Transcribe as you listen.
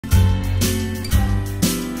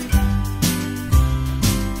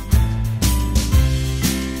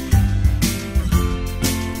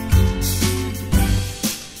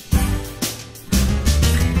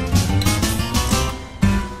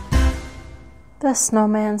The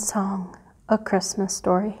Snowman Song, A Christmas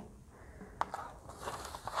Story.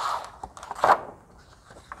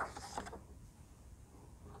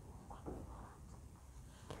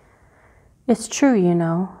 It's true, you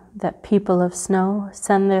know, that people of snow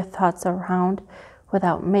send their thoughts around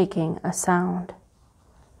without making a sound.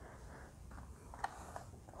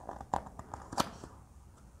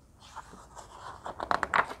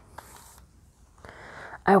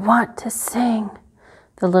 I want to sing.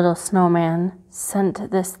 The little snowman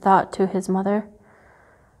sent this thought to his mother.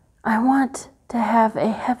 I want to have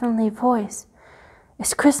a heavenly voice.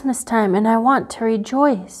 It's Christmas time and I want to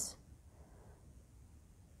rejoice.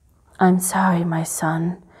 I'm sorry, my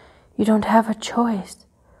son, you don't have a choice.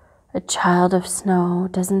 A child of snow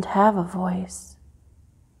doesn't have a voice.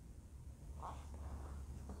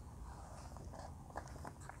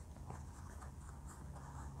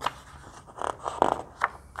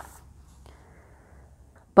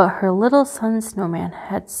 But her little son Snowman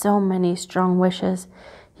had so many strong wishes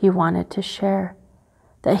he wanted to share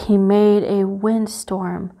that he made a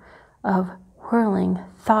windstorm of whirling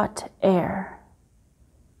thought air.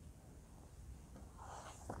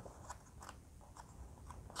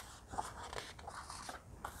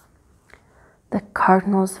 The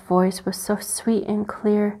cardinal's voice was so sweet and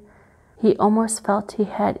clear, he almost felt he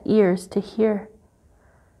had ears to hear.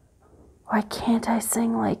 Why can't I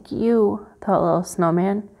sing like you? Thought little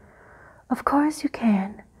snowman. Of course you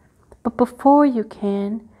can, but before you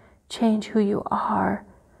can change who you are,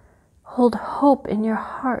 hold hope in your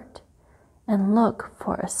heart and look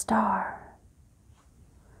for a star.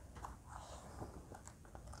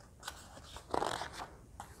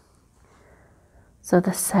 So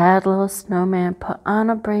the sad little snowman put on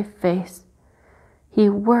a brave face. He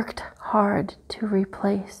worked hard to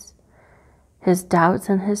replace his doubts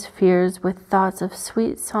and his fears with thoughts of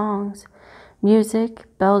sweet songs, music,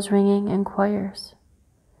 bells ringing, and choirs.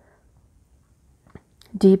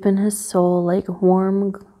 Deep in his soul, like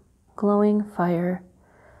warm, glowing fire,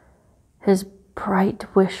 his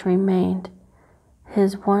bright wish remained,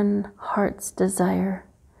 his one heart's desire.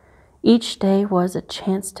 Each day was a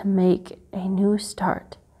chance to make a new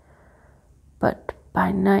start, but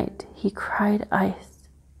by night he cried ice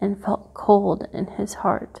and felt cold in his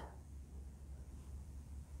heart.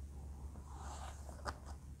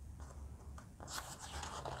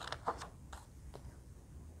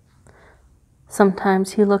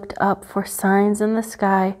 Sometimes he looked up for signs in the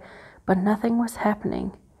sky, but nothing was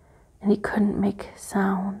happening, and he couldn't make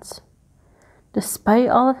sounds. Despite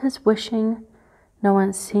all of his wishing, no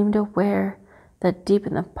one seemed aware that deep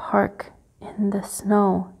in the park, in the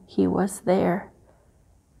snow, he was there.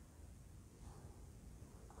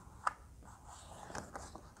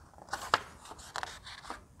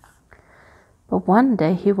 But one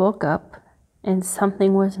day he woke up, and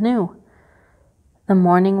something was new. The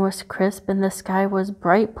morning was crisp and the sky was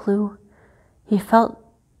bright blue. He felt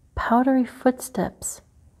powdery footsteps.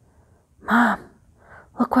 Mom,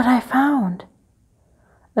 look what I found.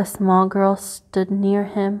 A small girl stood near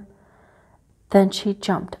him. Then she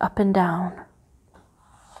jumped up and down.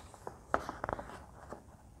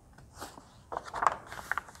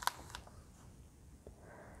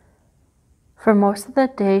 For most of the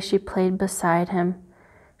day she played beside him.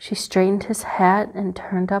 She straightened his hat and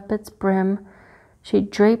turned up its brim. She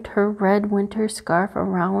draped her red winter scarf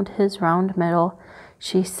around his round middle.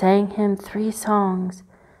 She sang him 3 songs,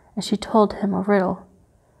 and she told him a riddle.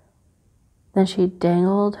 Then she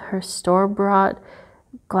dangled her store-bought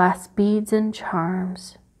glass beads and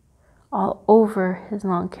charms all over his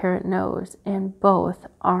long carrot nose and both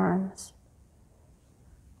arms.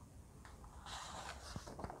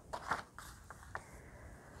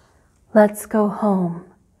 Let's go home,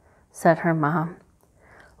 said her mom.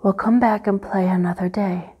 We'll come back and play another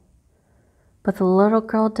day. But the little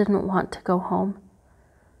girl didn't want to go home.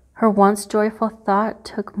 Her once joyful thought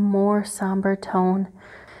took more somber tone.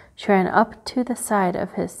 She ran up to the side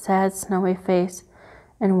of his sad, snowy face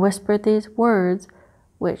and whispered these words,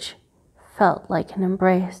 which felt like an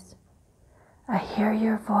embrace. I hear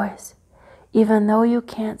your voice, even though you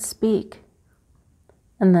can't speak.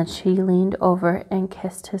 And then she leaned over and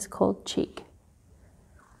kissed his cold cheek.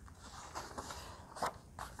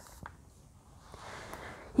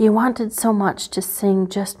 He wanted so much to sing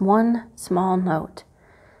just one small note,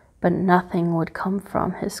 but nothing would come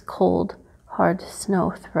from his cold, hard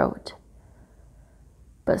snow throat.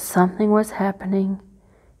 But something was happening.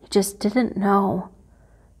 He just didn't know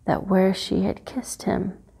that where she had kissed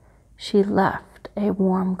him, she left a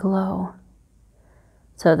warm glow.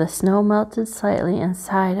 So the snow melted slightly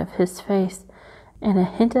inside of his face, and a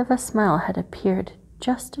hint of a smile had appeared,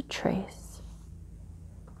 just a trace.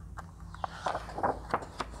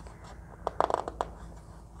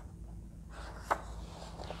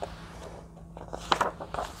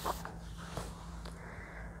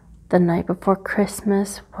 The night before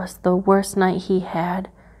Christmas was the worst night he had.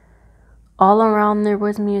 All around there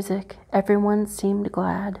was music. Everyone seemed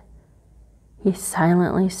glad. He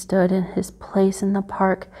silently stood in his place in the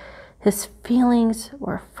park. His feelings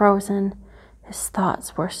were frozen. His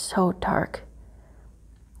thoughts were so dark.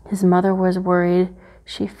 His mother was worried.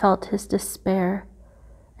 She felt his despair,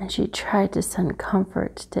 and she tried to send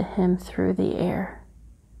comfort to him through the air.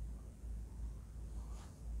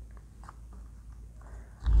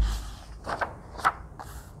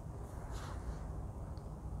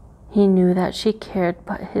 He knew that she cared,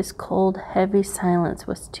 but his cold, heavy silence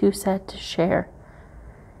was too sad to share.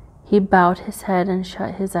 He bowed his head and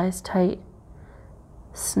shut his eyes tight.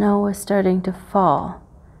 Snow was starting to fall.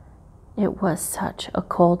 It was such a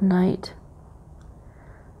cold night.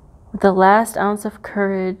 With the last ounce of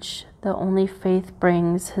courage that only faith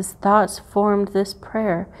brings, his thoughts formed this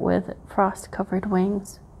prayer with frost-covered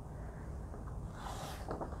wings.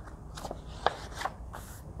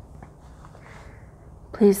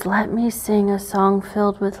 Please let me sing a song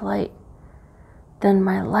filled with light. Then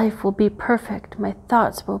my life will be perfect, my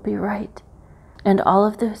thoughts will be right. And all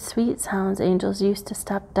of the sweet sounds angels used to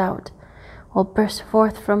stop doubt will burst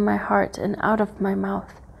forth from my heart and out of my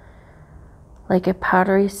mouth, like a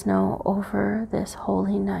powdery snow over this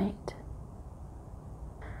holy night.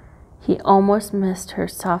 He almost missed her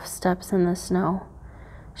soft steps in the snow.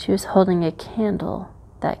 She was holding a candle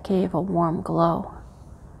that gave a warm glow.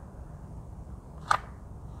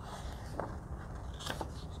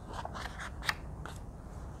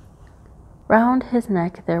 Round his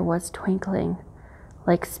neck there was twinkling,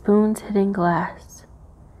 like spoons hitting glass.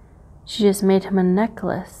 She just made him a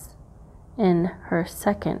necklace in her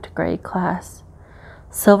second grade class.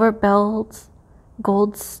 Silver bells,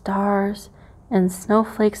 gold stars, and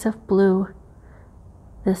snowflakes of blue.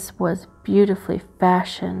 This was beautifully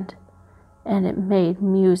fashioned, and it made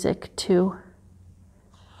music too.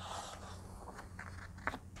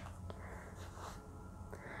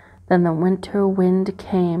 Then the winter wind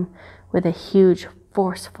came with a huge,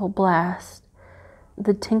 forceful blast.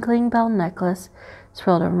 The tinkling bell necklace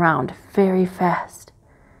swirled around very fast,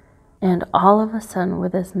 and all of a sudden,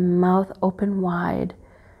 with his mouth open wide,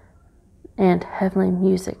 and heavenly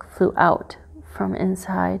music flew out from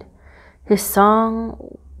inside. His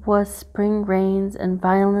song was spring rains and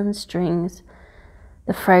violin strings,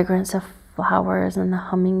 the fragrance of flowers and the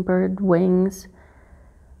hummingbird wings,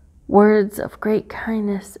 words of great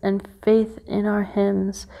kindness and faith in our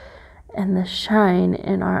hymns, and the shine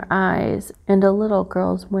in our eyes, and a little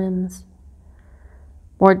girl's whims.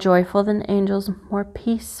 More joyful than angels, more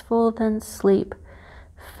peaceful than sleep,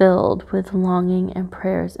 filled with longing and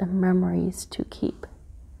prayers and memories to keep.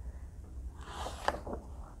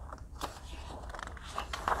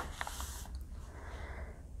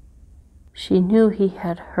 She knew he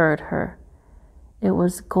had heard her. It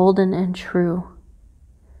was golden and true.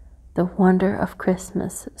 The wonder of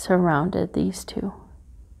Christmas surrounded these two.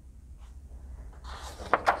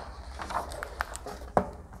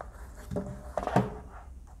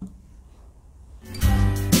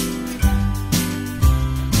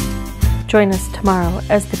 Join us tomorrow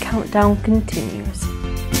as the countdown continues.